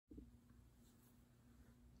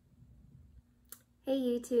Hey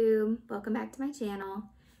YouTube, welcome back to my channel.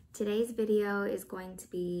 Today's video is going to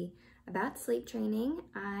be about sleep training.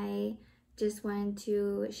 I just wanted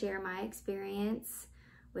to share my experience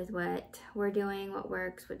with what we're doing, what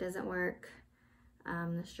works, what doesn't work,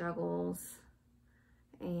 the struggles,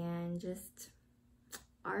 and just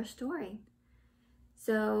our story.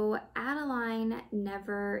 So Adeline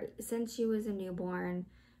since she was a newborn,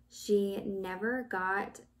 she never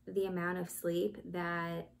got the amount of sleep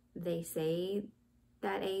that they say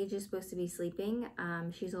that age is supposed to be sleeping.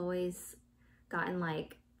 She's always gotten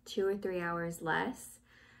like 2 or 3 hours less.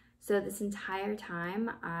 So this entire time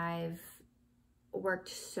I've worked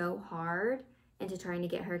so hard into trying to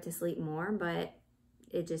get her to sleep more, but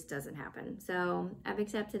it just doesn't happen. So I've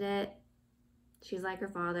accepted it. She's like her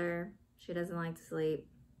father. She doesn't like to sleep.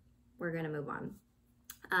 We're gonna move on.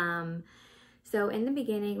 So in the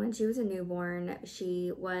beginning, when she was a newborn,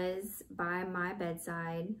 she was by my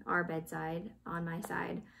bedside, our bedside, on my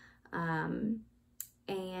side, and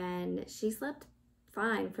she slept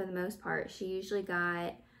fine for the most part. She usually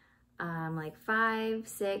got like 5,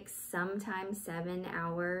 6, sometimes 7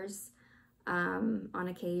 hours on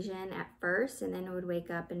occasion at first, and then would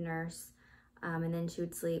wake up and nurse, and then she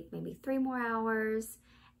would sleep maybe 3 more hours,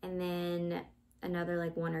 and then another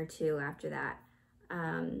like 1 or 2 after that.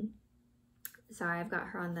 Sorry, I've got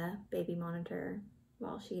her on the baby monitor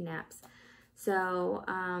while she naps. So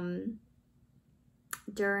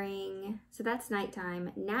so that's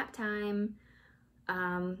nighttime. Nap time,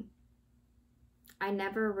 I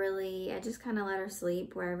just kind of let her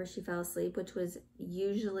sleep wherever she fell asleep, which was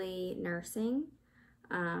usually nursing.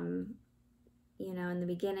 You know, in the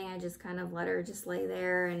beginning, I just kind of let her just lay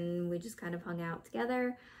there and we just kind of hung out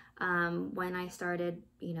together. When I started,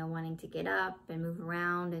 you know, wanting to get up and move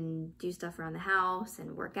around and do stuff around the house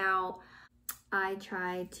and work out, I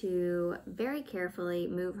tried to very carefully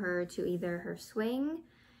move her to either her swing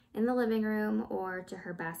in the living room or to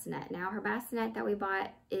her bassinet. Now, her bassinet that we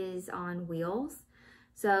bought is on wheels.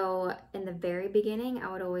 So in the very beginning,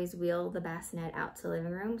 I would always wheel the bassinet out to the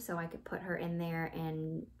living room so I could put her in there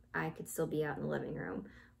and I could still be out in the living room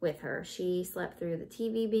with her. She slept through the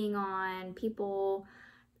TV being on, people,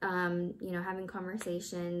 you know, having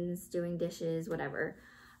conversations, doing dishes, whatever,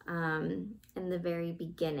 in the very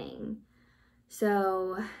beginning.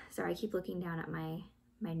 So, sorry, I keep looking down at my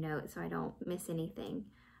notes so I don't miss anything.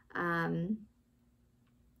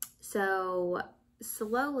 So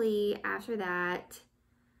slowly after that,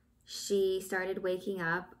 she started waking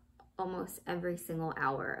up almost every single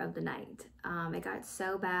hour of the night. It got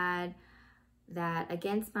so bad that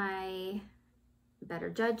against my better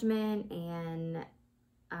judgment and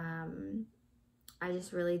I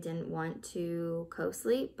just really didn't want to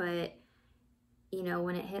co-sleep, but you know,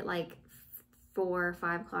 when it hit like 4 or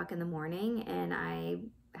 5 o'clock in the morning and I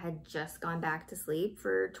had just gone back to sleep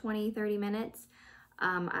for 20-30 minutes,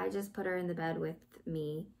 I just put her in the bed with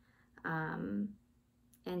me and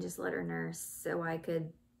just let her nurse so I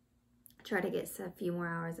could try to get a few more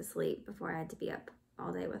hours of sleep before I had to be up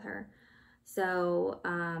all day with her. So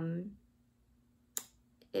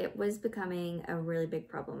it was becoming a really big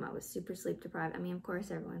problem. I was super sleep deprived. I mean, of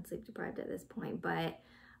course, everyone's sleep deprived at this point, but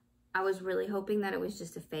I was really hoping that it was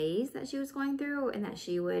just a phase that she was going through and that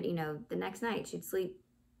she would, you know, the next night she'd sleep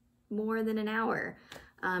more than an hour.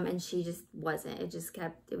 And she just wasn't.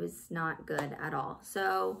 It was not good at all.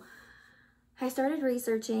 So I started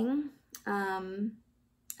researching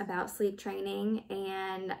about sleep training,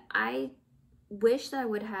 and I wish that I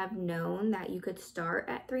would have known that you could start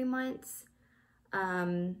at 3 months.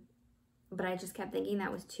 But I just kept thinking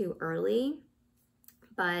that was too early,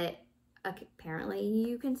 but apparently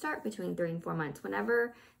you can start between 3 and 4 months.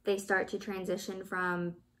 Whenever they start to transition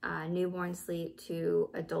from newborn sleep to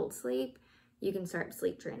adult sleep, you can start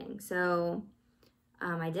sleep training. So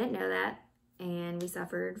I didn't know that, and we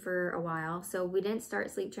suffered for a while. So we didn't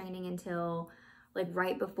start sleep training until like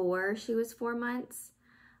right before she was 4 months,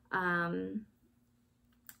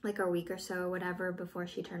 like a week or so or whatever before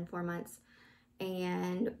she turned 4 months.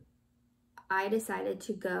 And I decided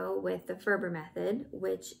to go with the Ferber method,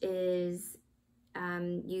 which is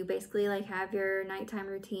you basically like have your nighttime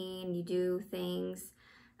routine. You do things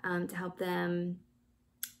to help them,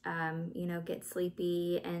 you know, get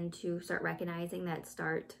sleepy and to start recognizing that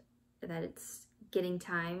it's getting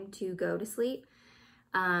time to go to sleep.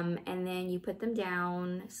 And then you put them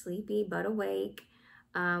down sleepy but awake,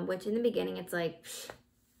 which in the beginning it's like,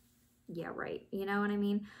 yeah, right. You know what I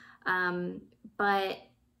mean? But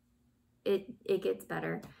it gets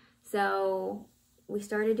better. So we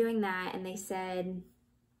started doing that, and they said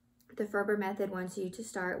the Ferber method wants you to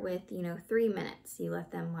start with, you know, 3 minutes. You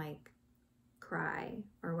let them like cry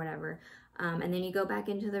or whatever. And then you go back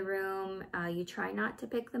into the room, you try not to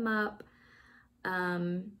pick them up,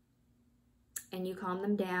 and you calm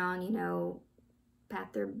them down, you know,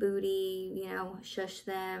 pat their booty, you know, shush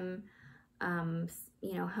them,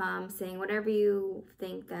 you know, hum, sing, whatever you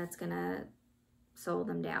think that's gonna slow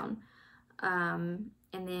them down. And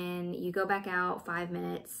then you go back out 5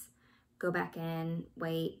 minutes, go back in,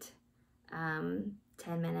 wait 10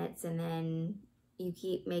 minutes, and then you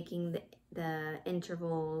keep making the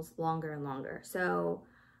intervals longer and longer. So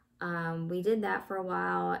we did that for a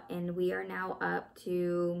while, and we are now up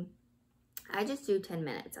to, I just do 10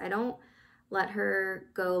 minutes. I don't let her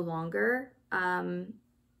go longer.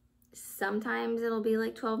 Sometimes it'll be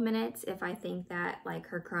like 12 minutes if I think that like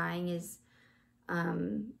her crying is,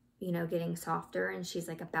 you know, getting softer and she's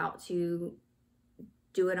like about to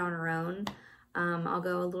do it on her own. I'll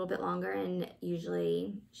go a little bit longer, and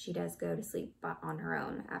usually she does go to sleep on her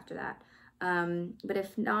own after that. But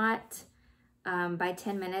if not, by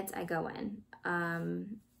 10 minutes I go in.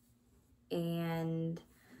 And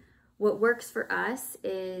what works for us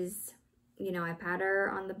is, you know, I pat her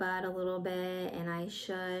on the butt a little bit, and I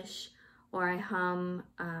shush or I hum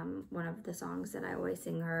one of the songs that I always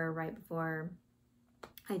sing her right before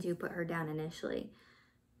I do put her down initially.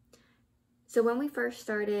 So when we first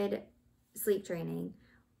started sleep training,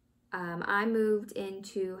 I moved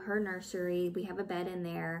into her nursery. We have a bed in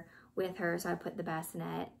there with her, so I put the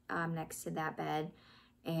bassinet next to that bed,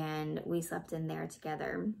 and we slept in there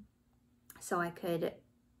together. So I could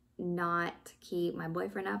not keep my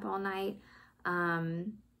boyfriend up all night.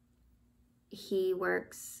 He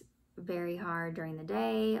works very hard during the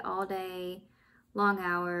day, all day, long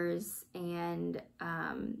hours, and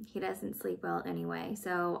he doesn't sleep well anyway.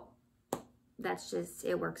 So that's just,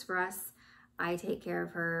 it works for us. I take care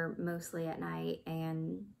of her mostly at night,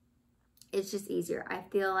 and it's just easier. I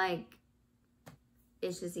feel like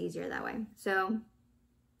it's just easier that way. So,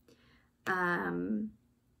 I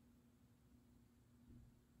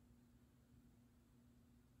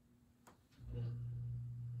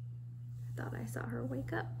thought I saw her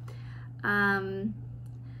wake up.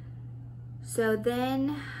 So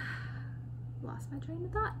then, lost my train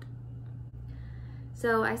of thought.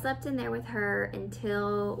 So I slept in there with her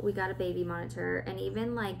until we got a baby monitor, and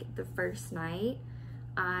even like the first night,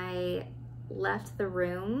 I left the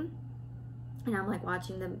room and I'm like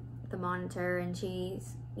watching the monitor, and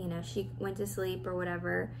she's, you know, she went to sleep or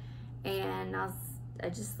whatever, and I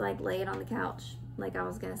just like laid on the couch like I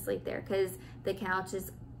was gonna sleep there, because the couch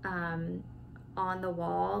is on the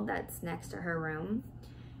wall that's next to her room,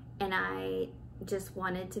 and I just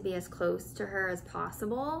wanted to be as close to her as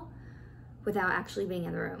possible without actually being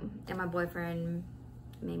in the room. And my boyfriend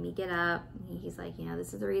made me get up. He's like, you know,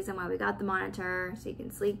 this is the reason why we got the monitor, so you can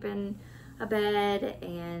sleep in a bed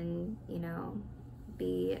and, you know,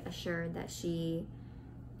 be assured that she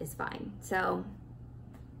is fine. So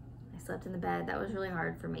I slept in the bed. That was really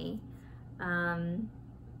hard for me.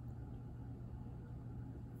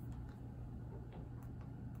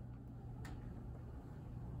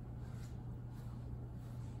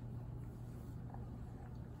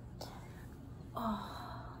 Oh,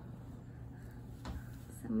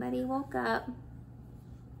 somebody woke up.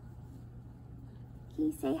 Can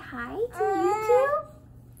you say hi to YouTube?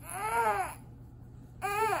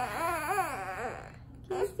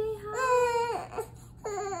 Can you say hi?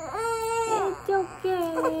 It's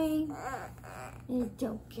okay. It's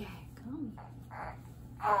okay. Come here.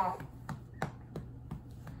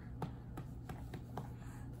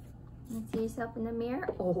 You see yourself in the mirror?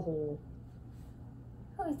 Oh.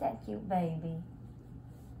 Who's that cute baby?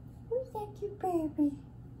 Who's that cute baby?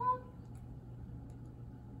 Huh?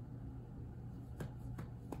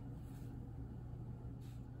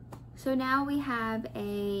 So now we have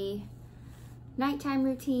a nighttime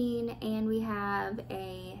routine and we have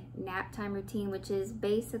a nap time routine, which is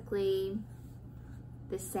basically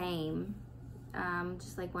the same.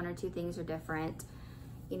 Just like one or two things are different.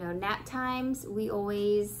 You know, nap times, we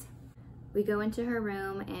go into her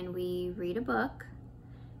room and we read a book.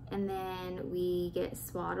 And then we get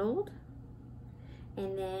swaddled,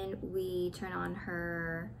 and then we turn on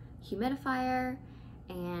her humidifier,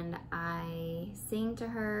 and I sing to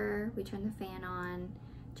her. We turn the fan on,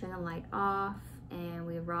 turn the light off, and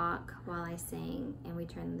we rock while I sing, and we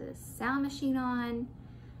turn the sound machine on,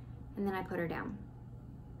 and then I put her down.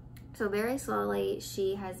 So very slowly,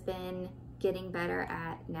 she has been getting better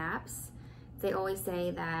at naps. They always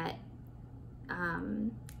say that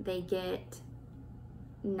they get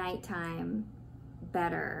nighttime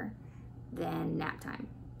better than nap time.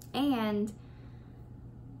 And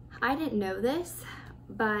I didn't know this,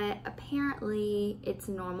 but apparently it's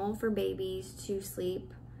normal for babies to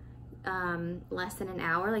sleep less than an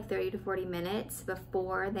hour, like 30 to 40 minutes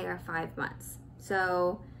before they are 5 months.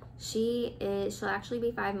 So she'll actually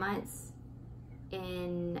be 5 months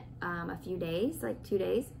in a few days, like 2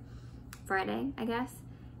 days, Friday, I guess.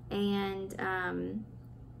 And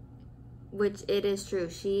which it is true.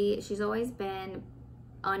 She's always been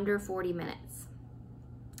under 40 minutes.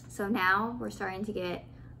 So now we're starting to get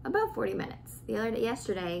above 40 minutes.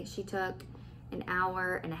 Yesterday, she took an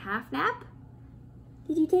 1.5-hour nap.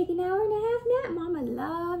 Did you take an 1.5-hour nap? Mama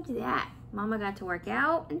loved that. Mama got to work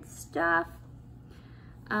out and stuff.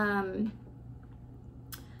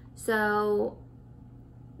 So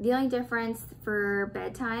the only difference for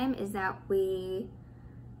bedtime is that we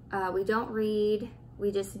don't read,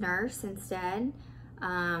 we just nurse instead.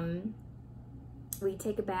 We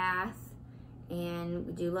take a bath and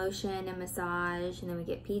we do lotion and massage, and then we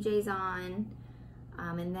get PJs on,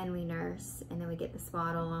 and then we nurse, and then we get the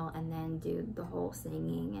swaddle, and then do the whole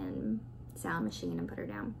singing and sound machine and put her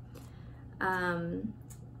down.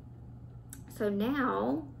 So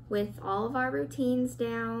now, with all of our routines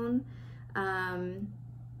down,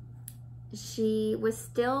 she was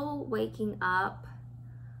still waking up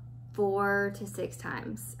 4 to 6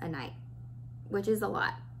 times a night, which is a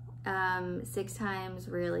lot. 6 times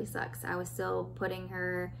really sucks. I was still putting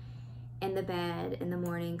her in the bed in the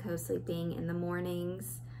morning, co-sleeping in the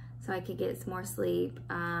mornings so I could get some more sleep.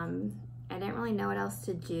 I didn't really know what else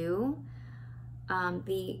to do.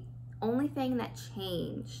 The only thing that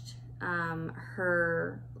changed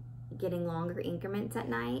her getting longer increments at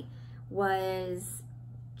night was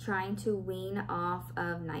trying to wean off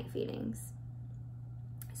of night feedings.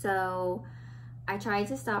 So I tried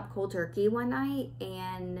to stop cold turkey one night,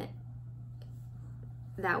 and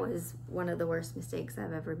that was one of the worst mistakes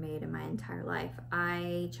I've ever made in my entire life.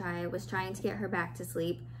 I was trying to get her back to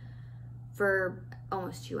sleep for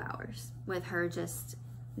almost 2 hours with her just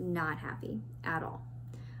not happy at all,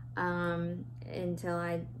 until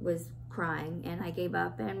I was crying and I gave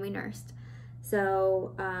up and we nursed.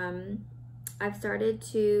 So I've started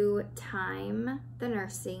to time the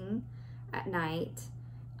nursing at night.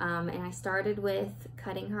 And I started with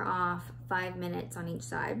cutting her off 5 minutes on each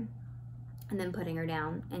side and then putting her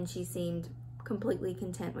down, and she seemed completely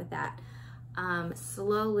content with that.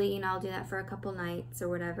 Slowly, I'll do that for a couple nights or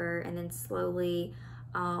whatever, and then slowly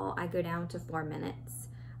I go down to 4 minutes.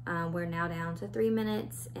 We're now down to 3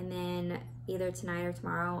 minutes, and then either tonight or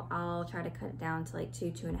tomorrow I'll try to cut it down to like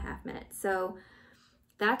 2.5 minutes. So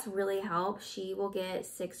that's really helped. She will get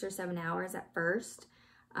 6 or 7 hours at first.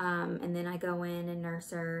 And then I go in and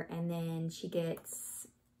nurse her, and then she gets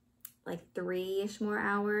like 3-ish more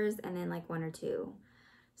hours, and then like 1 or 2.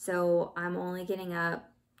 So I'm only getting up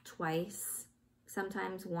twice,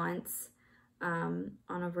 sometimes once, on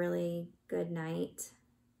a really good night,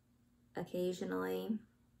 occasionally.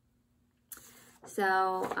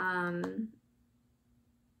 So,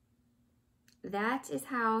 that is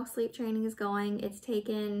how sleep training is going. It's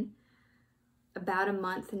taken about a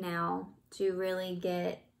month now to really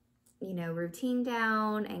get, routine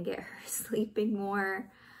down and get her sleeping more,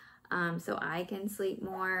 so I can sleep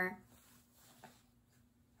more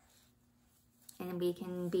and we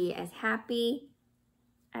can be as happy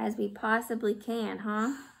as we possibly can,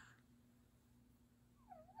 huh?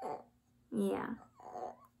 Yeah.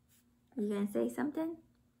 You gonna say something?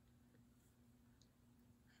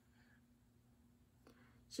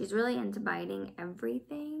 She's really into biting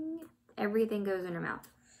everything. Everything goes in her mouth.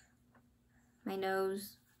 My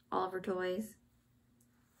nose, all of her toys,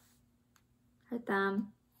 her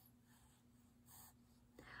thumb.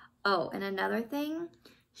 Oh, and another thing,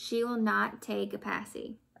 she will not take a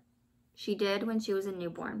passy. She did when she was a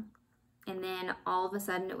newborn. And then all of a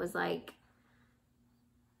sudden it was like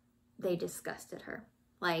they disgusted her.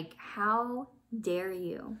 Like, how dare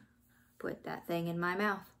you put that thing in my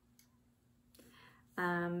mouth?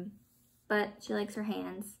 But she likes her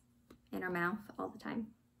hands in her mouth all the time.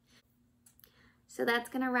 So that's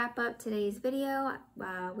gonna wrap up today's video.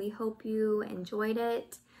 We hope you enjoyed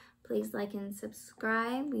it. Please like and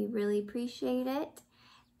subscribe. We really appreciate it.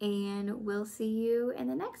 And we'll see you in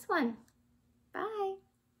the next one. Bye.